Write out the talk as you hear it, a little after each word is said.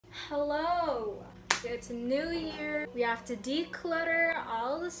Hello! It's a new year. We have to declutter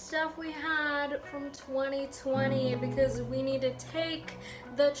all the stuff we had from 2020 because we need to take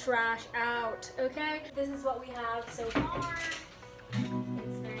the trash out, okay? This is what we have so far.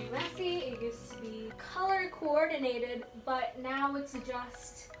 It's very messy. It used to be color coordinated, but now it's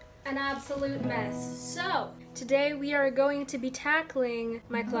just an absolute mess. So, today we are going to be tackling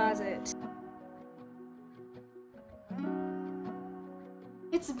my closet.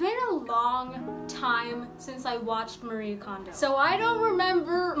 It's been a long time since I watched Marie Kondo, so I don't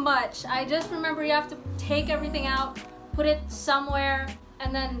remember much. I just remember you have to take everything out, put it somewhere,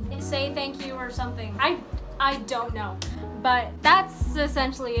 and then say thank you or something. I don't know, but that's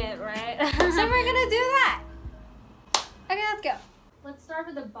essentially it, right? So we're gonna do that. Okay, let's go. Let's start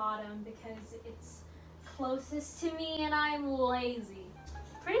with the bottom because it's closest to me and I'm lazy.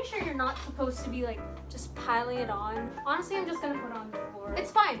 Pretty sure you're not supposed to be like just piling it on. Honestly, I'm just gonna put it on the floor. It's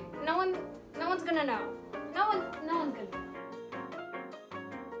fine. No one's gonna know. No one's gonna know.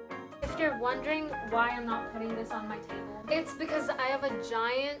 If you're wondering why I'm not putting this on my table, it's because I have a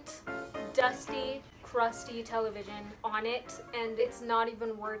giant, dusty, crusty television on it and it's not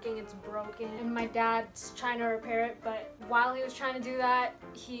even working. It's broken and my dad's trying to repair it, but while he was trying to do that,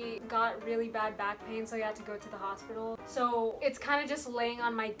 he got really bad back pain, so he had to go to the hospital. So it's kind of just laying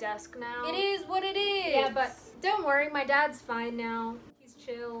on my desk now. It is what it is. Yeah, but don't worry, my dad's fine now. He's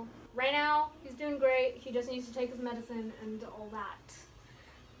chill. Right now, he's doing great. He just needs to take his medicine and all that.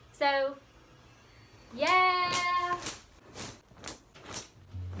 So, yeah.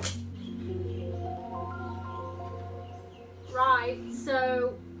 Right,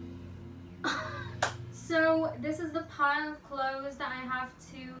 so this is the pile of clothes that I have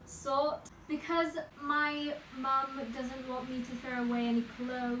to sort because my mom doesn't want me to throw away any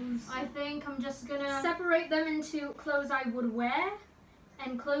clothes. I think I'm just gonna separate them into clothes I would wear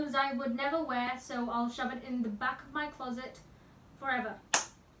and clothes I would never wear, so I'll shove it in the back of my closet forever.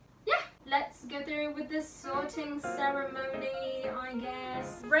 Yeah, let's go through with this sorting ceremony, I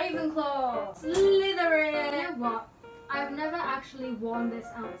guess. Ravenclaw, Slytherin. You know what? I've never actually worn this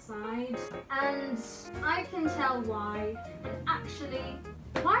outside, and I can tell why. And actually,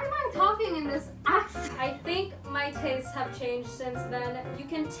 why am I talking in this accent? I think my tastes have changed since then. You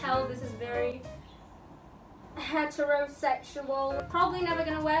can tell this is very heterosexual. Probably never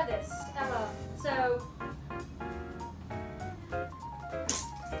gonna wear this, ever. So,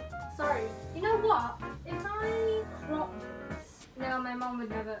 sorry. You know what? If I crop this, no, my mom would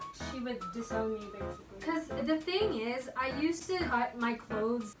never, she would disown me basically. Because the thing is, I used to cut my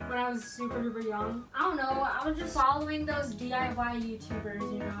clothes when I was super duper young. I don't know, I was just following those DIY YouTubers,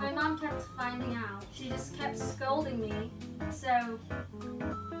 you know. My mom kept finding out. She just kept scolding me. So,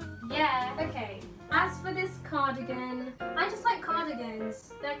 yeah, okay. As for this cardigan, I just like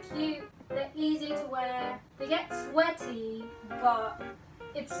cardigans. They're cute, they're easy to wear. They get sweaty, but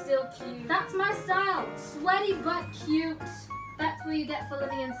it's still cute. That's my style. Sweaty but cute. That's what you get for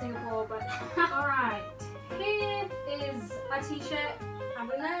living in Singapore, but alright. Here is a t-shirt. I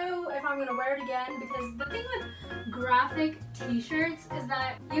don't know if I'm gonna wear it again because the thing with graphic t-shirts is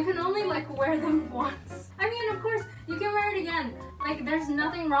that you can only like wear them once. I mean, of course, you can wear it again. Like, there's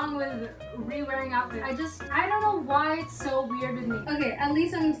nothing wrong with re-wearing outfits. I don't know why it's so weird with me. Okay, at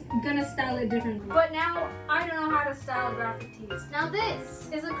least I'm gonna style it differently. But now, I don't know how to style graphic tees. Now this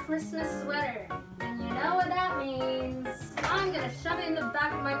is a Christmas sweater. And you know what that means. I'm gonna shove it in the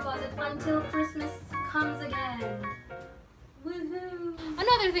back of my closet until Christmas comes again. Woohoo!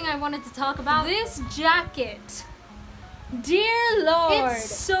 Another thing I wanted to talk about, this jacket. Dear Lord.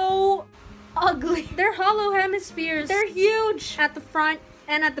 It's so ugly. They're hollow hemispheres. They're huge at the front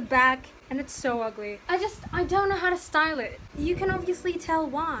and at the back, and it's so ugly. I don't know how to style it. You can obviously tell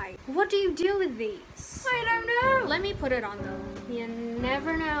why. What do you do with these? I don't know. Let me put it on though. You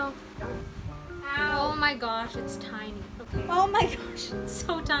never know. Ow. Oh my gosh, it's tiny. Okay. Oh my gosh, it's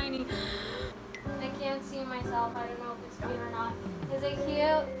so tiny. I can't see myself. I don't know if it's cute or not. Is it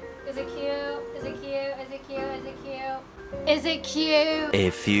cute? Is it cute? Is it cute? Is it cute? Is it cute? Is it cute? A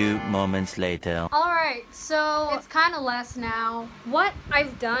few moments later. Alright, so it's kind of less now. What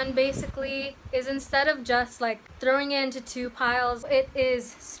I've done basically is instead of just like throwing it into two piles, it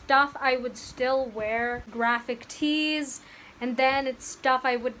is stuff I would still wear, graphic tees, and then it's stuff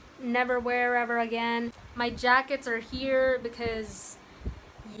I would never wear ever again. My jackets are here because,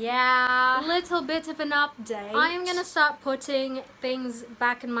 yeah, little bit of an update. I am gonna stop putting things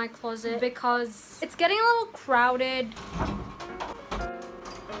back in my closet because it's getting a little crowded.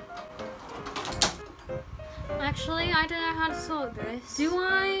 I Actually, I don't know how to sort this. Do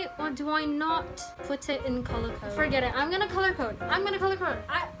I or do I not put it in color code? Forget it. I'm gonna color code. I'm gonna color code.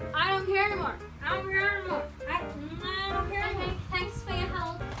 I don't care anymore. I don't care anymore. I don't care anymore. Okay, thanks for your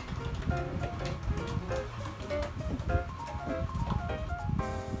help.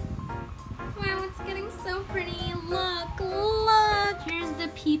 Wow, it's getting so pretty. Look, look. Here's the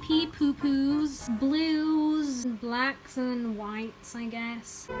pee-pee poo-poos, blues, blacks, and whites, I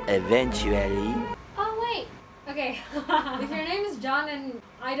guess. Eventually. Oh, wait. Okay. If your name is John and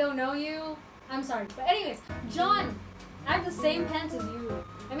I don't know you, I'm sorry. But anyways, John, I have the same pants as you.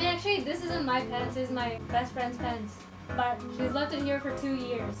 I mean, actually, this isn't my pants. This is my best friend's pants. But she's left it here for 2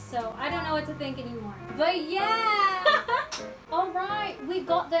 years, so I don't know what to think anymore. But yeah! Alright, we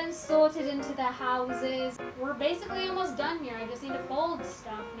got them sorted into their houses. We're basically almost done here. I just need to fold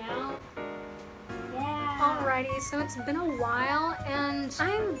stuff now. Yeah. Alrighty, so it's been a while and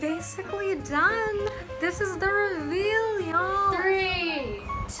I'm basically done. This is the reveal, y'all. 3,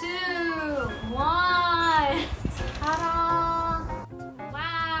 2, 1. Ta-da!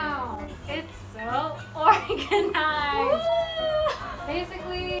 Wow, it's so organized.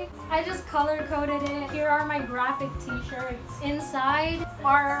 Basically, I just color coded it. Here are my graphic t-shirts. Inside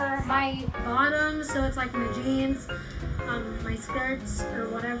are my bottoms, so it's like my jeans, my skirts or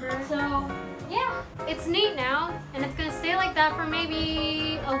whatever. So yeah, it's neat now, and it's gonna stay like that for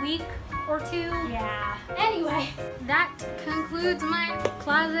maybe a week or 2. Yeah. Anyway, that concludes my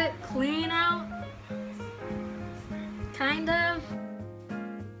closet clean out. Kind of.